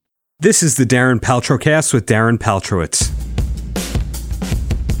This is the Darren Paltrowcast with Darren Paltrowitz.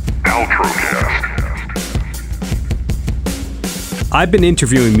 I've been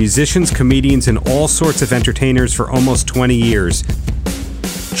interviewing musicians, comedians, and all sorts of entertainers for almost 20 years.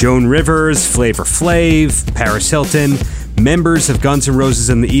 Joan Rivers, Flavor Flav, Paris Hilton, members of Guns N' Roses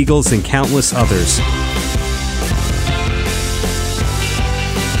and the Eagles, and countless others.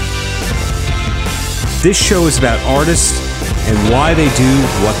 This show is about artists and why they do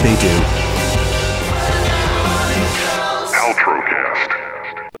what they do.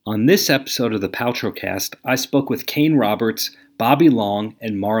 On this episode of the Paltrowcast, I spoke with Kane Roberts, Bobby Long,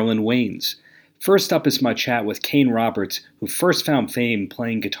 and Marlon Wayans. First up is my chat with Kane Roberts, who first found fame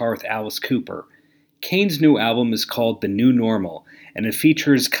playing guitar with Alice Cooper. Kane's new album is called The New Normal, and it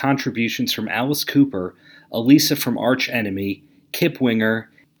features contributions from Alice Cooper, Elisa from Arch Enemy, Kip Winger,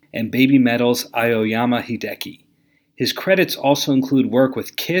 and Baby Metal's Aoyama Hideki. His credits also include work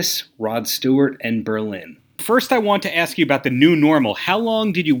with Kiss, Rod Stewart, and Berlin. First, I want to ask you about The New Normal. How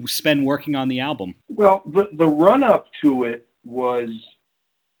long did you spend working on the album? Well, the run-up to it was,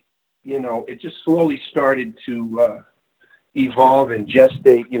 it just slowly started to evolve and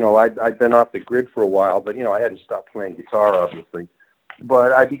gestate. I'd been off the grid for a while, but, I hadn't stopped playing guitar, obviously.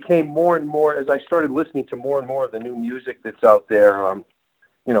 But I became more and more, as I started listening to more and more of the new music that's out there,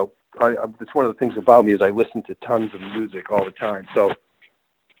 it's one of the things about me is I listen to tons of music all the time. So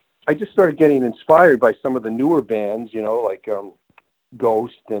I just started getting inspired by some of the newer bands, like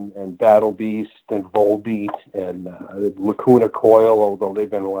Ghost and Battle Beast and Volbeat and Lacuna Coil, although they've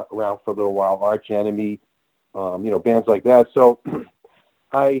been around for a little while, Arch Enemy, bands like that. So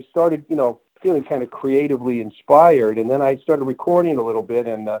I started, feeling kind of creatively inspired, and then I started recording a little bit,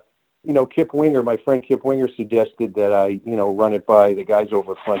 and Kip Winger, my friend Kip Winger, suggested that I, run it by the guys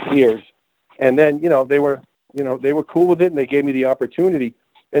over at Frontiers. And then, they were cool with it, and they gave me the opportunity.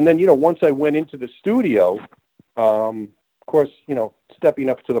 And then, once I went into the studio, of course, stepping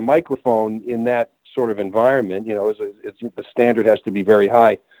up to the microphone in that sort of environment, the standard has to be very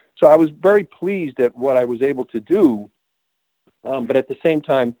high. So I was very pleased at what I was able to do. But at the same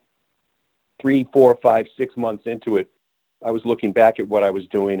time, 3, 4, 5, 6 months into it, I was looking back at what I was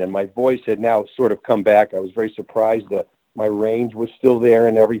doing, and my voice had now sort of come back. I was very surprised that my range was still there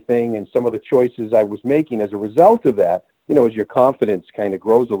and everything, and some of the choices I was making as a result of that, as your confidence kind of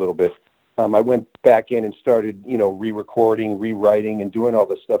grows a little bit, I went back in and started, re-recording, rewriting, and doing all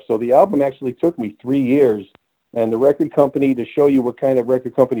this stuff. So the album actually took me 3 years, and the record company, to show you what kind of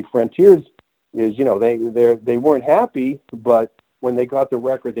record company Frontiers is, they weren't happy, but when they got the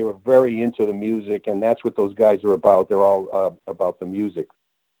record, they were very into the music, and that's what those guys are about. They're all about the music.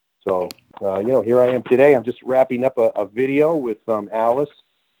 So, here I am today. I'm just wrapping up a video with Alice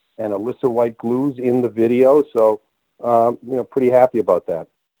and Alyssa White Glues in the video. So, pretty happy about that.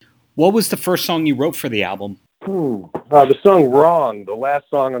 What was the first song you wrote for the album? The song "Wrong," the last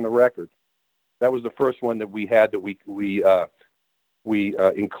song on the record. That was the first one that we had that we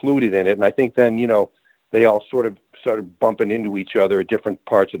included in it, and I think then they all sort of started bumping into each other at different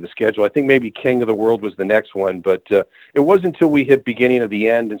parts of the schedule. I think maybe King of the World was the next one, but it wasn't until we hit Beginning of the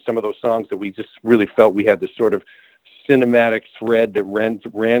End and some of those songs that we just really felt we had this sort of cinematic thread that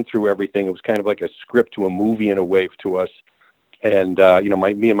ran through everything. It was kind of like a script to a movie in a way to us. And,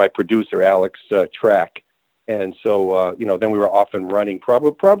 me and my producer, Alex Track. And so, then we were off and running.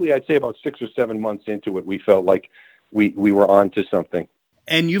 Probably I'd say about 6 or 7 months into it, we felt like we were on to something.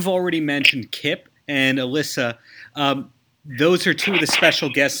 And you've already mentioned Kip and Alyssa. Those are two of the special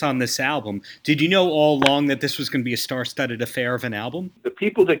guests on this album. Did you know all along that this was going to be a star-studded affair of an album? The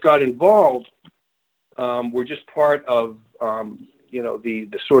people that got involved were just part of,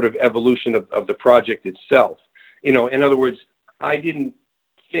 the sort of evolution of the project itself. In other words, I didn't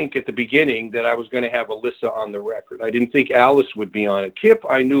think at the beginning that I was going to have Alyssa on the record. I didn't think Alice would be on it. Kip,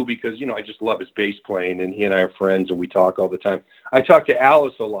 I knew because, I just love his bass playing, and he and I are friends, and we talk all the time. I talk to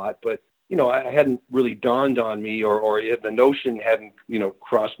Alice a lot, but I hadn't really dawned on me or the notion hadn't,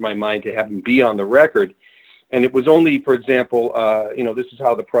 crossed my mind to have him be on the record. And it was only, for example, this is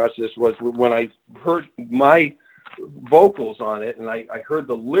how the process was. When I heard my vocals on it and I heard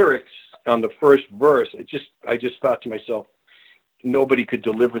the lyrics on the first verse, I just thought to myself, nobody could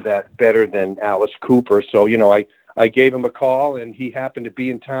deliver that better than Alice Cooper. So, I gave him a call, and he happened to be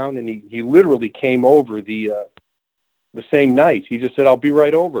in town, and he literally came over the same night. He just said, "I'll be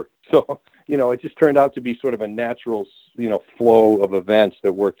right over." So, it just turned out to be sort of a natural, flow of events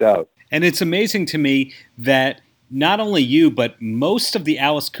that worked out. And it's amazing to me that not only you, but most of the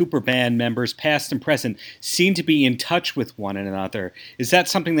Alice Cooper band members, past and present, seem to be in touch with one another. Is that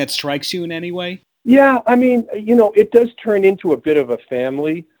something that strikes you in any way? Yeah, I mean, it does turn into a bit of a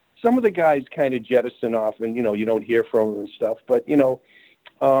family. some of the guys kind of jettison off, and you don't hear from them and stuff. But for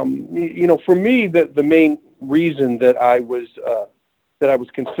me, the main reason that I was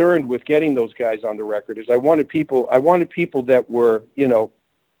concerned with getting those guys on the record is I wanted people that were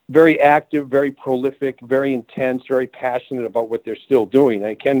very active, very prolific, very intense, very passionate about what they're still doing.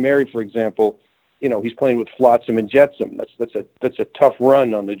 And Ken Mary, for example, he's playing with Flotsam and Jetsam. That's a tough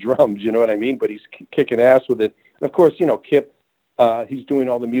run on the drums, you know what I mean? But he's kicking ass with it. And of course, Kip, he's doing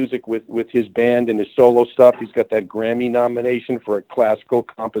all the music with his band and his solo stuff. He's got that Grammy nomination for a classical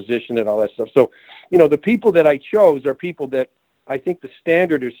composition and all that stuff. So, the people that I chose are people that I think the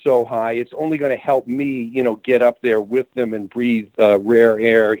standard is so high, it's only going to help me, get up there with them and breathe rare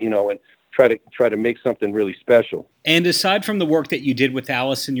air, and try to make something really special. And aside from the work that you did with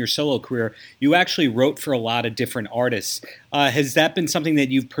Alice in your solo career, you actually wrote for a lot of different artists. Has that been something that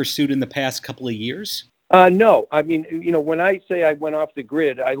you've pursued in the past couple of years? No. I mean, when I say I went off the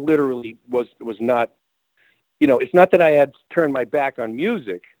grid, I literally was not, it's not that I had turned my back on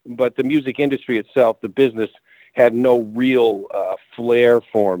music, but the music industry itself, the business, had no real flair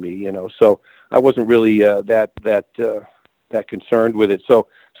for me, so I wasn't really that concerned with it. So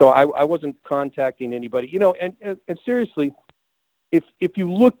I wasn't contacting anybody, and seriously, if you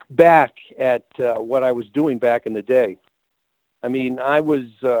look back at what I was doing back in the day, I mean, I was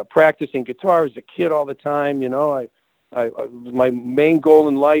practicing guitar as a kid all the time, my main goal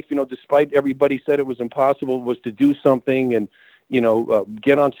in life, despite everybody said it was impossible, was to do something and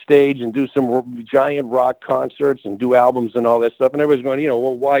get on stage and do some giant rock concerts and do albums and all that stuff. And everybody's going,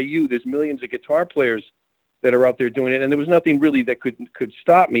 well, why you? There's millions of guitar players that are out there doing it. And there was nothing really that could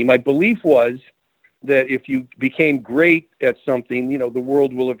stop me. My belief was that if you became great at something, the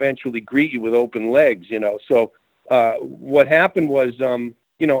world will eventually greet you with open legs, So what happened was,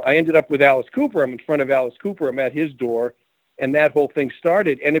 I ended up with Alice Cooper. I'm in front of Alice Cooper. I'm at his door, and that whole thing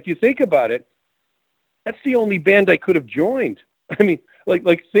started. And if you think about it, that's the only band I could have joined. I mean,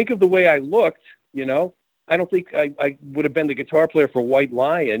 like think of the way I looked, I don't think I would have been the guitar player for White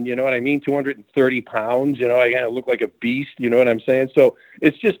Lion, you know what I mean? 230 pounds, I kind of look like a beast, you know what I'm saying? So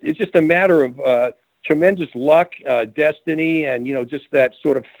it's just a matter of tremendous luck, destiny, and, just that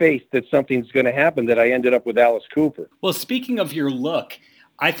sort of faith that something's going to happen that I ended up with Alice Cooper. Well, speaking of your look,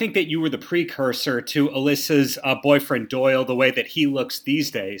 I think that you were the precursor to Alyssa's boyfriend Doyle, the way that he looks these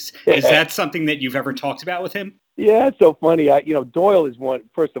days. Is that something that you've ever talked about with him? Yeah, it's so funny. Doyle is one.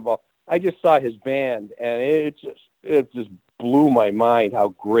 First of all, I just saw his band, and it just blew my mind how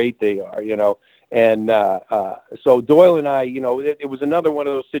great they are. And so Doyle and I, it was another one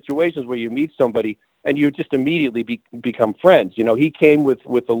of those situations where you meet somebody and you just immediately become friends. He came with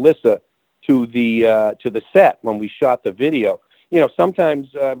Alyssa to the set when we shot the video. Sometimes,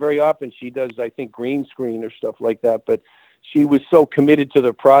 very often, she does, I think, green screen or stuff like that. But she was so committed to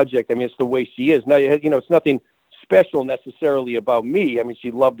the project. I mean, it's the way she is. Now, it's nothing special necessarily about me. I mean,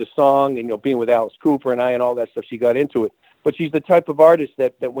 she loved the song and, being with Alice Cooper and I and all that stuff, she got into it. But she's the type of artist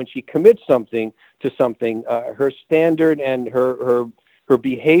that when she commits something to something, her standard and her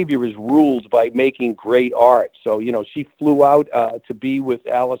behavior is ruled by making great art. So, she flew out to be with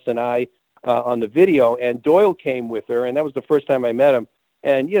Alice and I on the video, and Doyle came with her, and that was the first time I met him.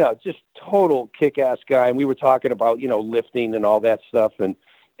 And, just total kick-ass guy. And we were talking about, lifting and all that stuff. And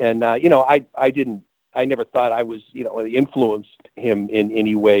I never thought I was, influenced him in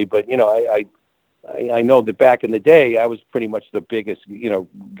any way, but, I know that back in the day, I was pretty much the biggest,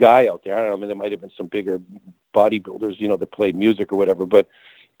 guy out there. I don't know, I mean, there might have been some bigger bodybuilders, that played music or whatever, but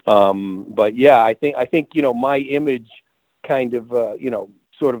yeah, I think, my image kind of,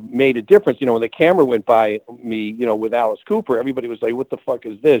 sort of made a difference. When the camera went by me, with Alice Cooper, everybody was like, what the fuck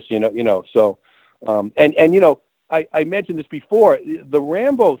is this? So, I mentioned this before, the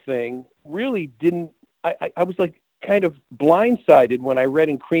Rambo thing really didn't, I was like kind of blindsided when I read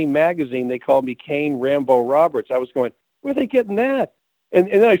in Cream magazine, they called me Kane Rambo Roberts. I was going, where are they getting that? And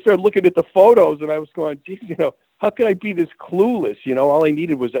then I started looking at the photos and I was going, geez, how could I be this clueless? All I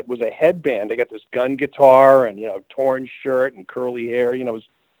needed was a headband. I got this gun guitar and, torn shirt and curly hair, it was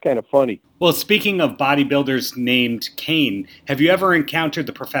kind of funny. Well, speaking of bodybuilders named Kane, have you ever encountered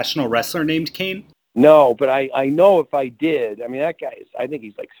the professional wrestler named Kane? No, but I know if I did, I mean, that guy I think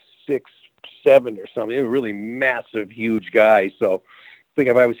he's like 6'7" or something. He's a really massive, huge guy. So I think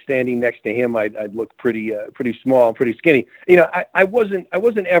if I was standing next to him, I'd look pretty small, pretty skinny. I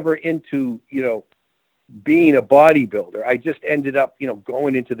wasn't ever into, being a bodybuilder. I just ended up,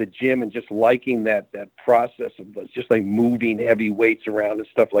 going into the gym and just liking that process of just like moving heavy weights around and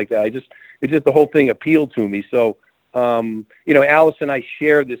stuff like that. The whole thing appealed to me. So, Alice and I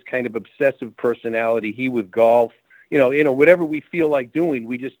share this kind of obsessive personality. He with golf, whatever we feel like doing,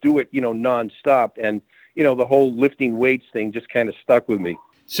 we just do it, nonstop. And, the whole lifting weights thing just kind of stuck with me.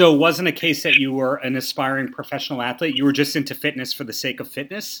 So it wasn't a case that you were an aspiring professional athlete. You were just into fitness for the sake of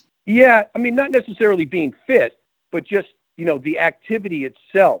fitness? Yeah. I mean, not necessarily being fit, but just, the activity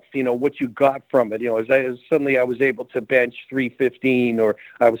itself, what you got from it, suddenly I was able to bench 315 or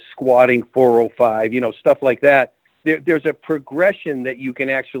I was squatting 405, stuff like that. There's a progression that you can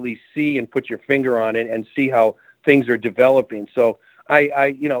actually see and put your finger on it and see how things are developing. So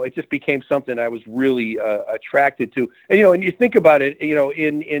it just became something I was really attracted to. And you think about it,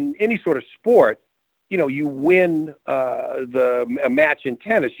 in any sort of sport, you win a match in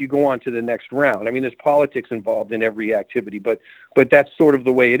tennis, you go on to the next round. I mean, there's politics involved in every activity, but that's sort of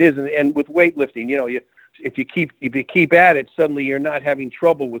the way it is. And with weightlifting, if you keep at it, suddenly you're not having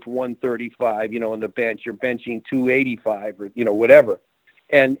trouble with 135, on the bench. You're benching 285 or whatever.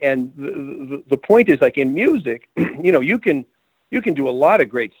 And the point is, like in music, you can do a lot of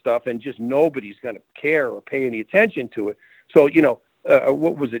great stuff, and just nobody's going to care or pay any attention to it. So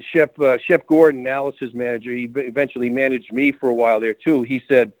what was it? Chef Gordon, Alice's manager, he eventually managed me for a while there too. He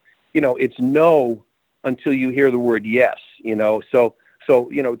said, it's no until you hear the word yes. So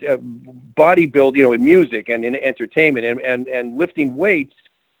bodybuild, in music and in entertainment and lifting weights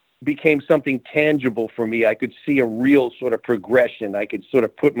became something tangible for me. I could see a real sort of progression. I could sort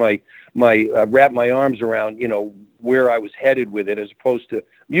of put wrap my arms around, where I was headed with it, as opposed to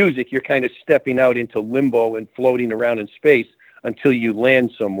music. You're kind of stepping out into limbo and floating around in space until you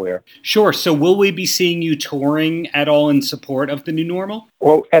land somewhere. Sure. So will we be seeing you touring at all in support of the new normal?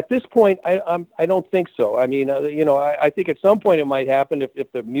 Well, at this point, I don't think so. I mean, I think at some point it might happen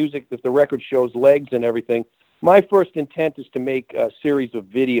if the record shows legs and everything. My first intent is to make a series of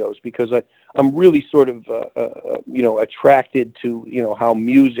videos, because I'm really sort of, attracted to, how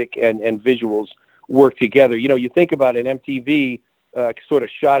music and visuals work together. You think about it, MTV sort of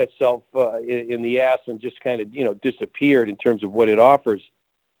shot itself in the ass and just kind of, disappeared in terms of what it offers.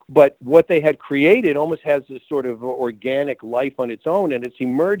 But what they had created almost has this sort of organic life on its own, and it's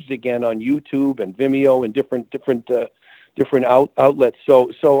emerged again on YouTube and Vimeo and different outlets.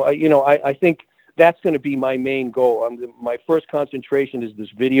 So I think that's going to be my main goal. My first concentration is this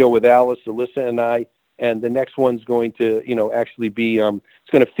video with Alice, Alyssa, and I, and the next one's going to, actually be,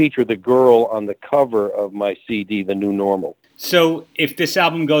 it's going to feature the girl on the cover of my CD, The New Normal. So if this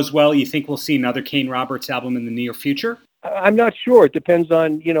album goes well, you think we'll see another Kane Roberts album in the near future? I'm not sure. It depends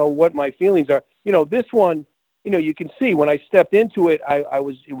on, what my feelings are. This one, you can see when I stepped into it,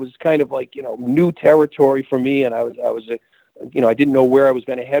 it was kind of like, new territory for me. And I didn't know where I was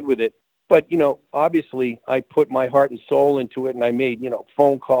going to head with it. But, obviously I put my heart and soul into it, and I made,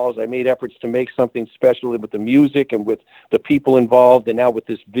 phone calls. I made efforts to make something special with the music and with the people involved. And now with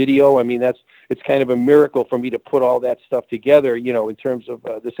this video, I mean, it's kind of a miracle for me to put all that stuff together, in terms of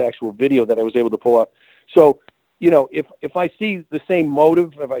this actual video that I was able to pull off. So, if I see the same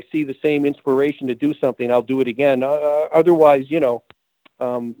motive, if I see the same inspiration to do something, I'll do it again. Otherwise,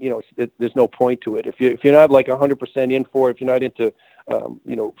 there's no point to it. If you're not like 100% in for it, if you're not into,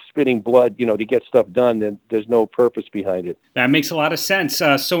 spitting blood, to get stuff done, then there's no purpose behind it. That makes a lot of sense.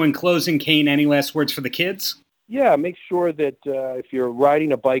 So in closing, Kane, any last words for the kids? Yeah, make sure that if you're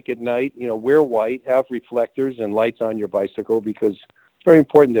riding a bike at night, wear white, have reflectors and lights on your bicycle, because it's very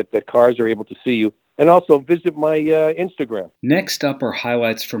important that cars are able to see you. And also visit my Instagram. Next up are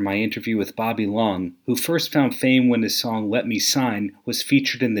highlights from my interview with Bobby Long, who first found fame when his song Let Me Sign was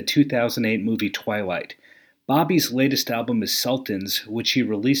featured in the 2008 movie Twilight. Bobby's latest album is Sultans, which he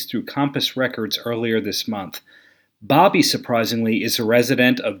released through Compass Records earlier this month. Bobby, surprisingly, is a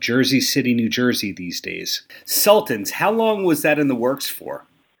resident of Jersey City, New Jersey these days. Sultans, how long was that in the works for?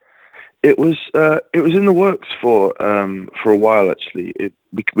 It was in the works for a while, actually.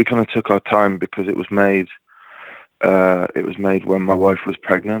 We kind of took our time because it was made when my wife was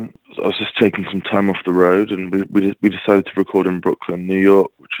pregnant. I was just taking some time off the road, and we decided to record in Brooklyn, New York,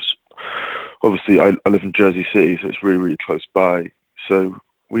 which is obviously I live in Jersey City, so it's really, really close by. So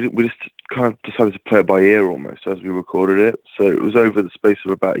we just kind of decided to play it by ear almost as we recorded it. So it was over the space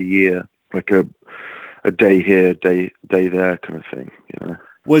of about a year, like a day here, day there kind of thing,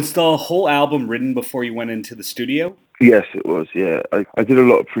 Was the whole album written before you went into the studio? Yes, it was, yeah. I did a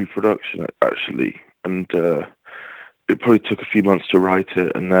lot of pre-production, actually, and it probably took a few months to write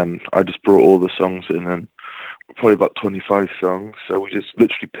it, and then I just brought all the songs in, and probably about 25 songs, so we just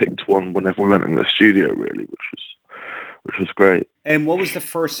literally picked one whenever we went in the studio, really, which was great. And what was the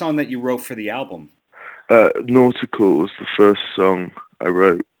first song that you wrote for the album? Nautical was the first song I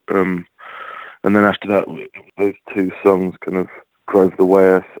wrote, and then after that, those two songs kind of drove the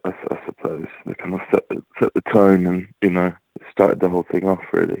way, I suppose. They kind of set the tone and, started the whole thing off,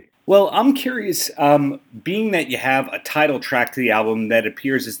 really. Well, I'm curious, being that you have a title track to the album that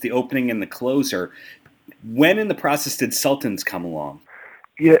appears as the opening and the closer, when in the process did Sultans come along?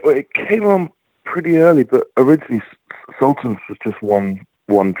 Yeah, well, it came on pretty early, but originally Sultans was just one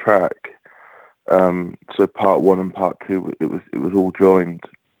track. So part one and part two, it was all joined.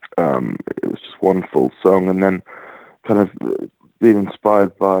 It was just one full song, and then kind of being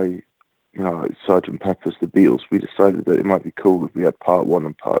inspired by, like Sgt. Pepper's, the Beatles, we decided that it might be cool if we had part one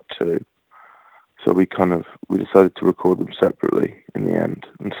and part two. So we decided to record them separately in the end,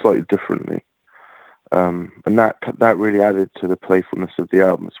 and slightly differently. And that really added to the playfulness of the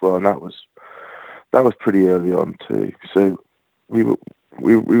album as well, and that was pretty early on too. So we were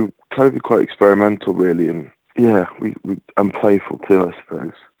kind of quite experimental, really, and yeah, and playful too, I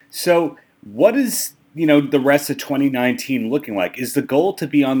suppose. So what is the rest of 2019 looking like? Is the goal to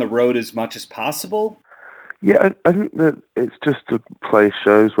be on the road as much as possible? Yeah, I think that it's just to play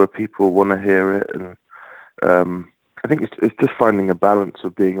shows where people want to hear it, and I think it's just finding a balance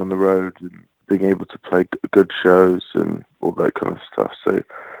of being on the road and being able to play good shows and all that kind of stuff. So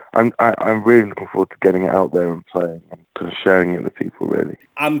I'm really looking forward to getting it out there and playing and kind of sharing it with people, really.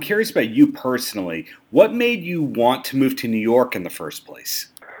 I'm curious about you personally. What made you want to move to New York in the first place?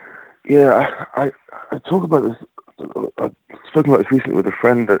 Yeah, I talk about this. I've spoken about this recently with a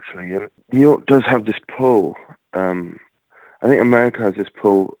friend, actually. And New York does have this pull. I think America has this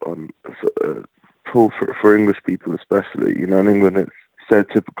pull for English people, especially. In England, it's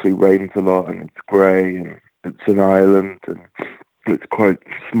stereotypically rains a lot and it's grey and it's an island and it's quite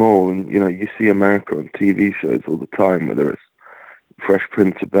small. And you see America on TV shows all the time, whether it's Fresh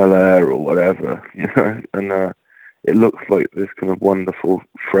Prince of Bel-Air or whatever, and it looks like this kind of wonderful,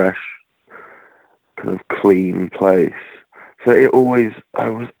 fresh, kind of clean place. So I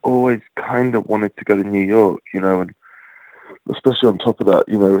was always kind of wanted to go to New York, and especially on top of that,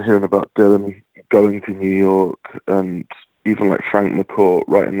 hearing about Dylan going to New York, and even like Frank McCourt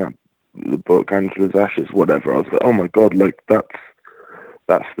writing the book Angela's Ashes, whatever. I was like, oh my God, like that's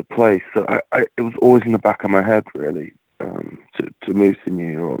the place. So it was always in the back of my head, really, to move to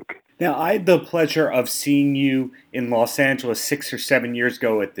New York. Now, I had the pleasure of seeing you in Los Angeles 6 or 7 years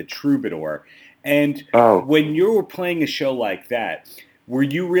ago at the Troubadour. And when you were playing a show like that, were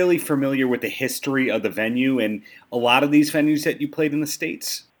you really familiar with the history of the venue and a lot of these venues that you played in the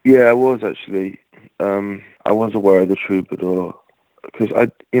States? Yeah, I was actually. I was aware of the Troubadour because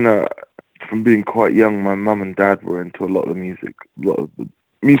from being quite young, my mum and dad were into a lot of the music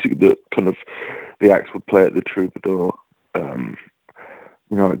that kind of the acts would play at the Troubadour.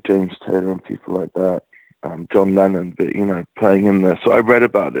 Like James Taylor and people like that, John Lennon, but playing in there. So I read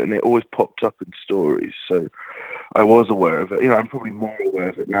about it, and it always popped up in stories. So I was aware of it. I'm probably more aware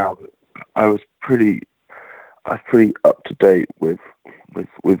of it now, but I was pretty up to date with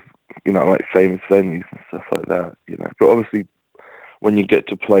like famous venues and stuff like that. But obviously, when you get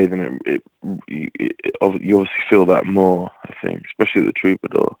to play, then you obviously feel that more, I think, especially at the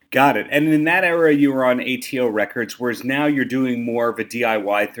Troubadour. Got it. And in that era, you were on ATO Records, whereas now you're doing more of a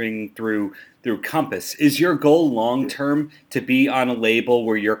DIY thing through Compass. Is your goal long-term to be on a label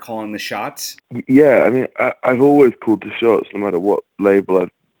where you're calling the shots? Yeah, I've always called the shots, no matter what label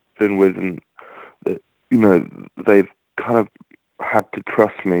I've been with, and they've kind of had to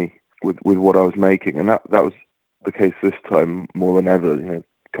trust me with what I was making, and that was the case this time more than ever.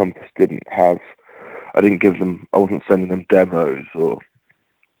 Compass I wasn't sending them demos or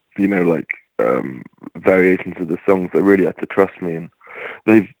variations of the songs. They really had to trust me, and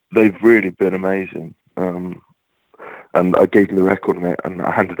they've really been amazing. And I gave them the record and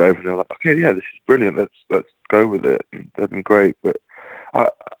I handed it over, and they're like, okay, yeah, this is brilliant, let's go with it. And they've been great, but I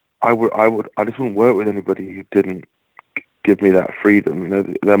just wouldn't work with anybody who didn't give me that freedom.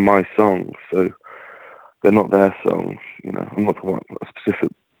 They're my songs, so they're not their songs. I'm not talking about a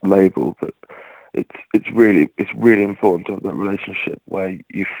specific label, but it's really important to have that relationship where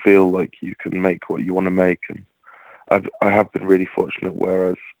you feel like you can make what you want to make. And I have been really fortunate where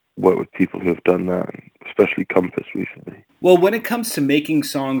I've worked with people who have done that, especially Compass recently. Well, when it comes to making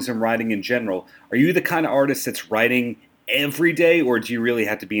songs and writing in general, are you the kind of artist that's writing every day, or do you really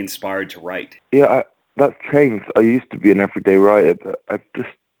have to be inspired to write? Yeah, that's changed. I used to be an everyday writer, but I've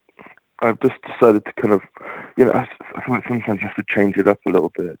just decided to kind of, I feel like sometimes you have to change it up a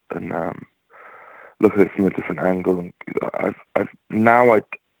little bit and look at it from a different angle. And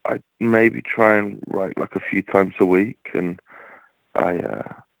I maybe try and write like a few times a week, and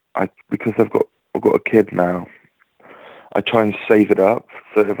because I've got a kid now, I try and save it up.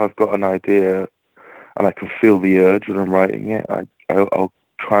 So if I've got an idea, and I can feel the urge when I'm writing it, I'll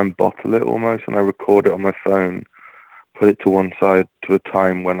try and bottle it almost, and I record it on my phone, put it to one side to a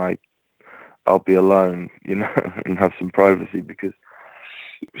time when I'll be alone, and have some privacy, because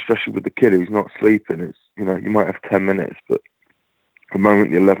especially with the kid who's not sleeping, it's, you might have 10 minutes, but the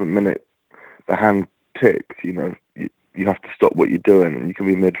moment the 11th minute, the hand ticks, you have to stop what you're doing, and you can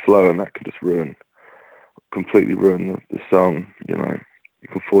be mid-flow, and that can just completely ruin the song, You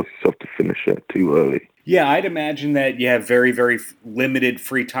can force yourself to finish it too early. Yeah, I'd imagine that you have very, very limited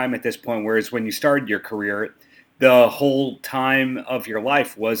free time at this point, whereas when you started your career, the whole time of your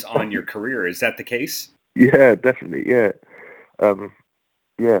life was on your career. Is that the case? Yeah, definitely, yeah.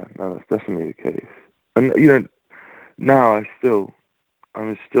 Yeah, no, that's definitely the case. And, now I'm still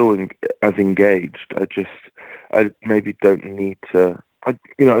as engaged. I maybe don't need to,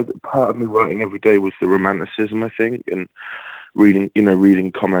 part of me writing every day was the romanticism, I think, and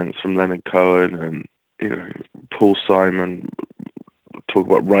reading comments from Leonard Cohen and, Paul Simon talk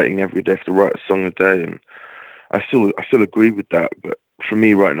about writing every day, have to write a song a day, and I still agree with that, but for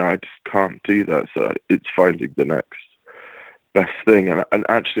me right now, I just can't do that, so it's finding the next best thing, and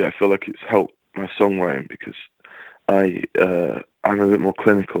actually I feel like it's helped my songwriting, because I'm a bit more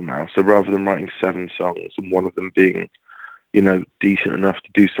clinical now, so rather than writing 7 songs and one of them being, decent enough to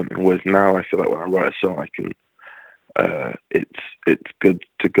do something with, now I feel like when I write a song, I can, it's good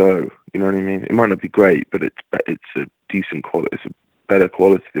to go. You know what I mean? It might not be great, but it's a decent quality. It's a better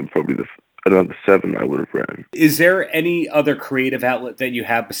quality than probably another 7 I would have written. Is there any other creative outlet that you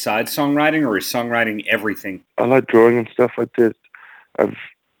have besides songwriting, or is songwriting everything? I like drawing and stuff. I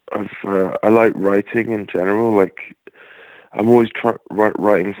like writing in general. Like, I'm always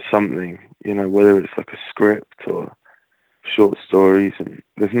writing something, whether it's like a script or short stories, and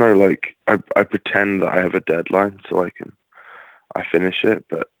there's no I pretend that I have a deadline so I finish it,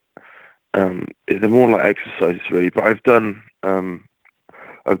 but they're more like exercises really. But I've done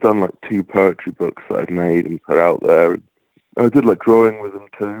like 2 poetry books that I've made and put out there. I did like drawing with them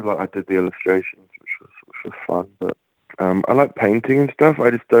too. Like I did the illustrations, which was fun. But I like painting and stuff.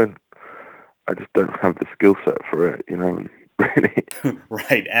 I just don't have the skill set for it, really.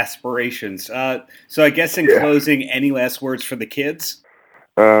 Right, aspirations. So I guess in closing, any last words for the kids?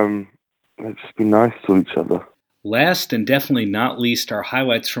 Let's just be nice to each other. Last and definitely not least are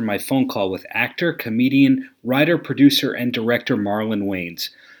highlights from my phone call with actor, comedian, writer, producer, and director Marlon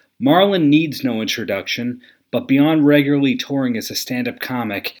Wayans. Marlon needs no introduction, but beyond regularly touring as a stand-up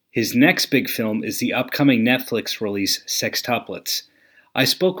comic, his next big film is the upcoming Netflix release, Sextuplets. I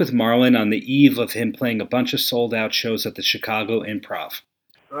spoke with Marlon on the eve of him playing a bunch of sold-out shows at the Chicago Improv.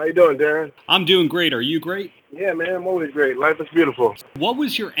 How you doing, Darren? I'm doing great. Are you great? Yeah, man, I'm always great. Life is beautiful. What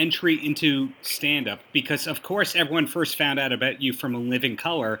was your entry into stand-up? Because, of course, everyone first found out about you from A Living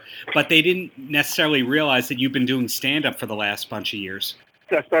Color, but they didn't necessarily realize that you've been doing stand-up for the last bunch of years.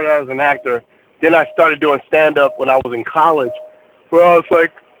 I started out as an actor. Then I started doing stand-up when I was in college, where I was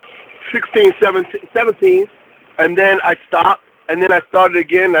like 16, 17. And then I stopped. And then I started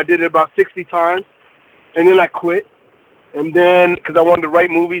again. I did it about 60 times. And then I quit. And then, because I wanted to write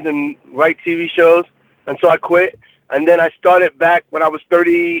movies and write TV shows. And so I quit. And then I started back when I was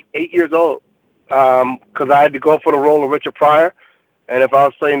 38 years old. Because I had to go for the role of Richard Pryor. And if I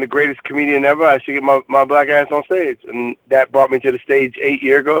was playing the greatest comedian ever, I should get my black ass on stage. And that brought me to the stage 8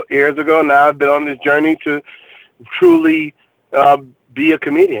 years ago. Now I've been on this journey to truly be a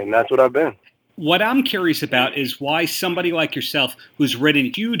comedian. That's what I've been. What I'm curious about is why somebody like yourself, who's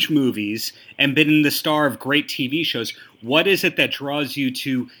written huge movies and been the star of great TV shows, what is it that draws you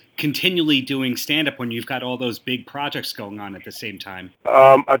to continually doing stand-up when you've got all those big projects going on at the same time?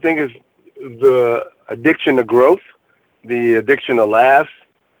 I think it's the addiction to growth, the addiction to laughs,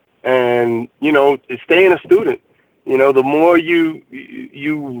 and, it's staying a student. The more you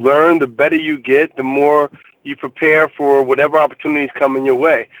learn, the better you get, the more you prepare for whatever opportunities come in your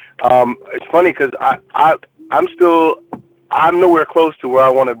way. It's funny because I'm nowhere close to where I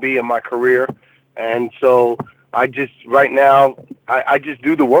want to be in my career. And so I just, right now, I just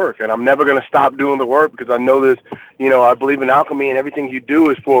do the work, and I'm never going to stop doing the work because I know this, I believe in alchemy, and everything you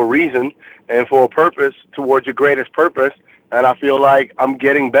do is for a reason and for a purpose towards your greatest purpose. And I feel like I'm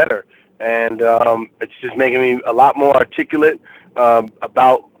getting better. And it's just making me a lot more articulate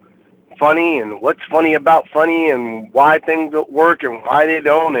about funny and what's funny about funny and why things don't work and why they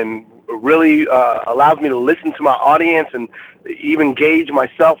don't, and really allows me to listen to my audience and even gauge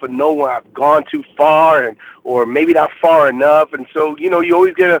myself and know when I've gone too far or maybe not far enough. And so, you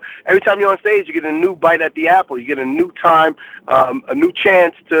always get every time you're on stage, you get a new bite at the apple. You get a new time, a new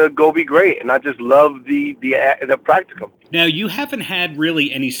chance to go be great. And I just love the practicum. Now, you haven't had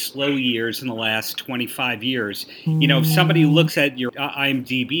really any slow years in the last 25 years. If somebody looks at your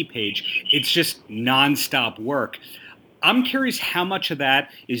IMDb page, it's just nonstop work. I'm curious how much of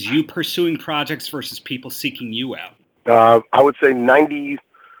that is you pursuing projects versus people seeking you out. I would say 95%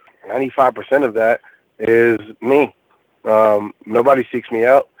 of that is me. Nobody seeks me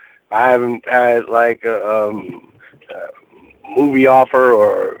out. I haven't had like a movie offer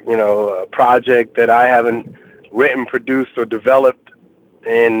or, a project that I haven't written, produced, or developed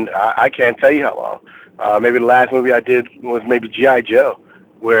in, I can't tell you how long. Maybe the last movie I did was maybe G.I. Joe,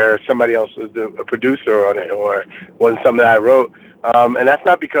 where somebody else was a producer on it, or wasn't something that I wrote. And that's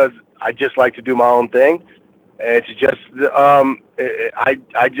not because I just like to do my own thing. It's just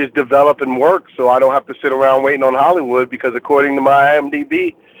I just develop and work, so I don't have to sit around waiting on Hollywood, because according to my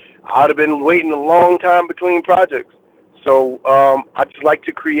IMDb, I would have been waiting a long time between projects. So I just like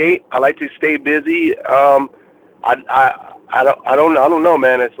to create. I like to stay busy. I don't know,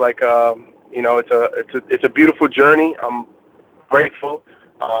 man. It's like it's a beautiful journey. I'm grateful.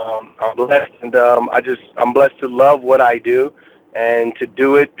 I'm blessed, and I'm blessed to love what I do, and to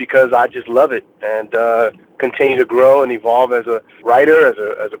do it because I just love it, and continue to grow and evolve as a writer,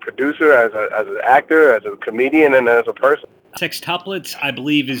 as a producer, as an actor, as a comedian, and as a person. Sextuplets, I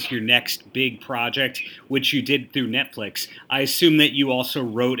believe, is your next big project, which you did through Netflix. I assume that you also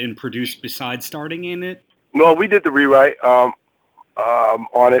wrote and produced besides starting in it? No, we did the rewrite on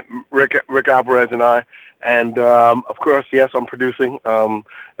it, Rick Alvarez and I. And, of course, yes, I'm producing.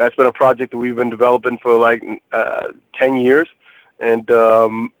 That's been a project that we've been developing for like 10 years. And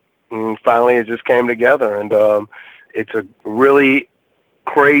finally it just came together. And it's a really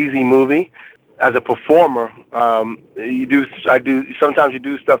crazy movie. As a performer, sometimes you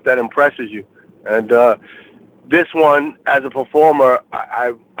do stuff that impresses you. And this one, as a performer,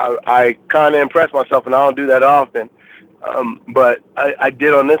 I kind of impress myself, and I don't do that often. But I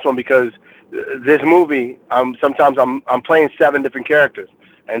did on this one because this movie, sometimes I'm playing 7 different characters.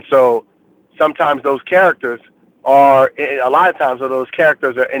 And so sometimes those characters are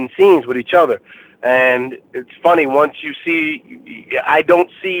in scenes with each other. And it's funny, once you see, I don't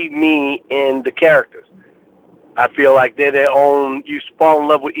see me in the characters. I feel like they're their own. You fall in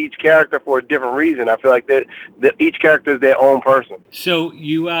love with each character for a different reason. I feel like that each character is their own person. So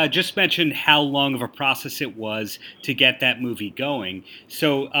you just mentioned how long of a process it was to get that movie going.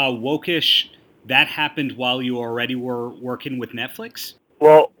 So Wokish, that happened while you already were working with Netflix?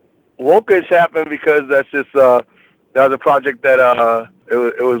 Well, Wokish happened because that was a project that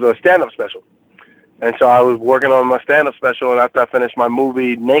it was a stand-up special. And so I was working on my stand-up special, and after I finished my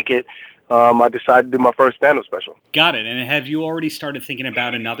movie Naked, I decided to do my first stand-up special. Got it. And have you already started thinking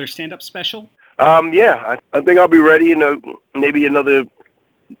about another stand-up special? Yeah, I think I'll be ready in maybe another,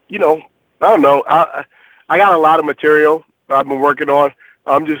 I don't know. I got a lot of material I've been working on.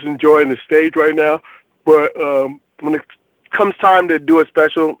 I'm just enjoying the stage right now. But when it comes time to do a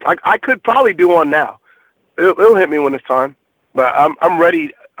special, I could probably do one now. It'll hit me when it's time. But I'm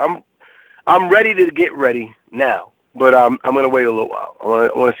ready. I'm ready to get ready now, but I'm going to wait a little while. I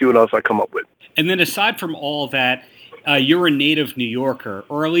want to see what else I come up with. And then aside from all that, you're a native New Yorker,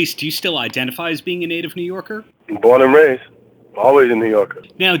 or at least do you still identify as being a native New Yorker? Born and raised. Always a New Yorker.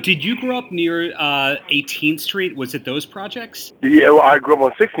 Now, did you grow up near 18th Street? Was it those projects? Yeah, well, I grew up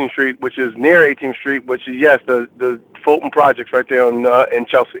on 16th Street, which is near 18th Street, which is, yes, the Fulton projects right there in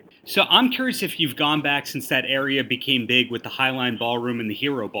Chelsea. So I'm curious if you've gone back since that area became big with the Highline Ballroom and the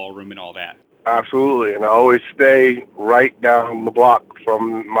Hero Ballroom and all that. Absolutely, and I always stay right down the block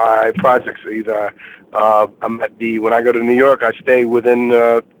from my projects. Either when I go to New York, I stay within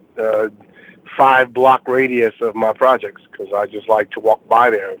 5-block radius of my projects because I just like to walk by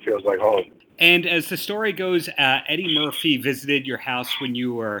there. It feels like home. And as the story goes, Eddie Murphy visited your house when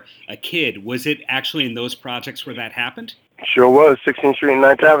you were a kid. Was it actually in those projects where that happened? Sure was. 16th Street and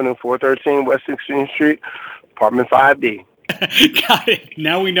 9th Avenue, 413 West 16th Street, apartment 5D. Got it.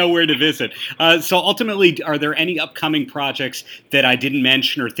 Now we know where to visit. So ultimately, are there any upcoming projects that I didn't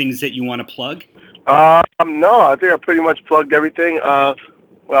mention or things that you want to plug? No, I think I pretty much plugged everything.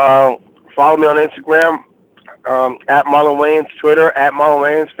 Follow me on Instagram, at Marlon Wayans, Twitter, at Marlon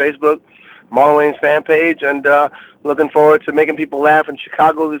Wayans, Facebook, Marlon Wayans fan page, and looking forward to making people laugh in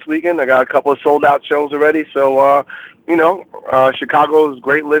Chicago this weekend. I got a couple of sold-out shows already, so, Chicago's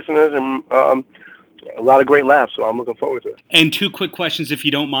great listeners, and a lot of great laughs, so I'm looking forward to it. And 2 quick questions, if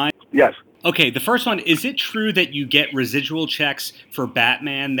you don't mind. Yes. Okay, the first one, is it true that you get residual checks for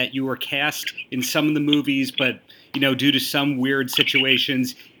Batman, that you were cast in some of the movies, but, due to some weird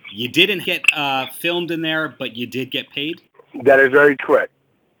situations, you didn't get filmed in there, but you did get paid? That is very correct.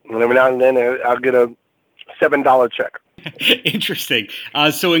 And every now and then I'll get a $7 check. Interesting.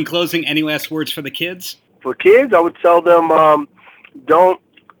 So in closing, any last words for the kids? For kids, I would tell them, don't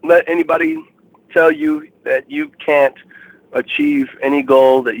let anybody tell you that you can't achieve any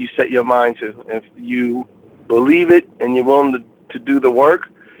goal that you set your mind to. If you believe it and you're willing to do the work,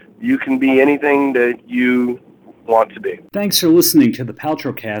 you can be anything that you want to be. Thanks for listening to the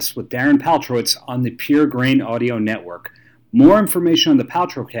Paltrocast with Darren Paltrowitz on the Pure Grain Audio Network. More information on the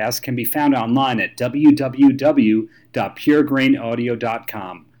Paltrocast can be found online at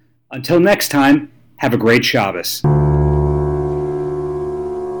www.puregrainaudio.com. Until next time, have a great Shabbos.